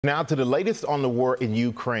Now to the latest on the war in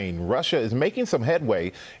Ukraine. Russia is making some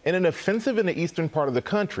headway in an offensive in the eastern part of the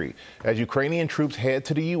country as Ukrainian troops head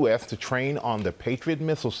to the U.S. to train on the Patriot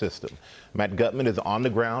missile system. Matt Gutman is on the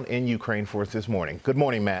ground in Ukraine for us this morning. Good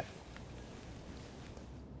morning, Matt.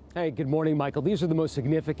 Hey, good morning, Michael. These are the most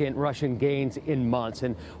significant Russian gains in months.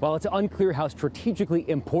 And while it's unclear how strategically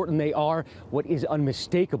important they are, what is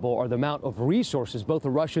unmistakable are the amount of resources both the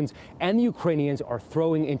Russians and the Ukrainians are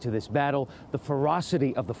throwing into this battle, the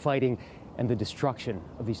ferocity of the fighting, and the destruction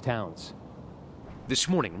of these towns. This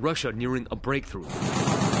morning, Russia nearing a breakthrough.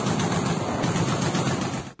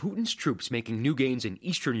 Putin's troops making new gains in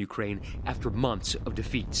eastern Ukraine after months of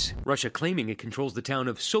defeats. Russia claiming it controls the town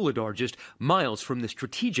of Soledar just miles from the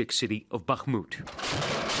strategic city of Bakhmut.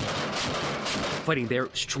 Fighting there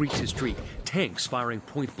street to street, tanks firing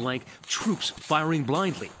point blank, troops firing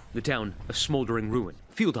blindly. The town a smoldering ruin.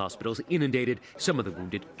 Field hospitals inundated, some of the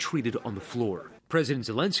wounded treated on the floor. President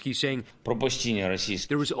Zelensky saying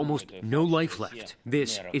there is almost no life left.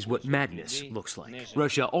 This is what madness looks like.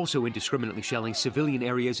 Russia also indiscriminately shelling civilian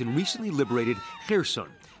areas in recently liberated Kherson,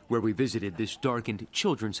 where we visited this darkened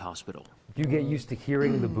children's hospital. Do you get used to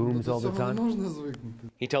hearing the booms all the time?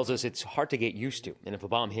 He tells us it's hard to get used to, and if a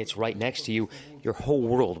bomb hits right next to you, your whole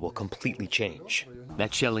world will completely change.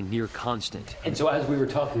 That shelling near constant. And so as we were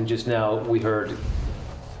talking just now, we heard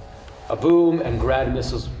a boom and Grad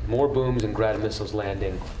missiles, more booms and Grad missiles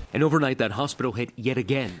landing. And overnight, that hospital hit yet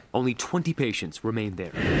again. Only 20 patients remained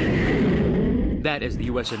there. That as the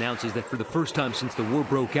U.S. announces that for the first time since the war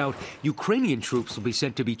broke out, Ukrainian troops will be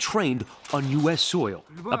sent to be trained on U.S. soil.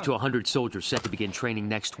 Up to 100 soldiers set to begin training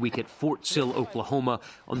next week at Fort Sill, Oklahoma,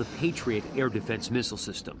 on the Patriot air defense missile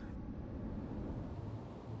system.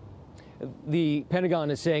 The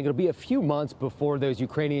Pentagon is saying it'll be a few months before those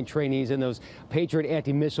Ukrainian trainees and those Patriot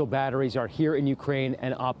anti-missile batteries are here in Ukraine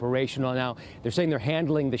and operational. Now, they're saying they're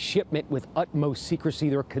handling the shipment with utmost secrecy.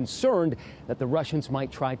 They're concerned that the Russians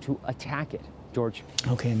might try to attack it. George.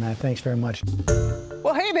 Okay, Matt, thanks very much.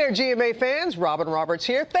 Well, hey there, GMA fans. Robin Roberts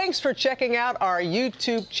here. Thanks for checking out our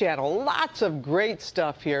YouTube channel. Lots of great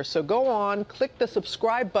stuff here. So go on, click the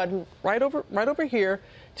subscribe button right over here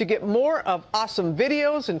to get more of awesome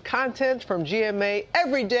videos and content from GMA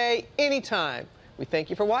every day, anytime. We thank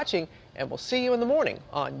you for watching, and we'll see you in the morning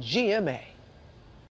on GMA.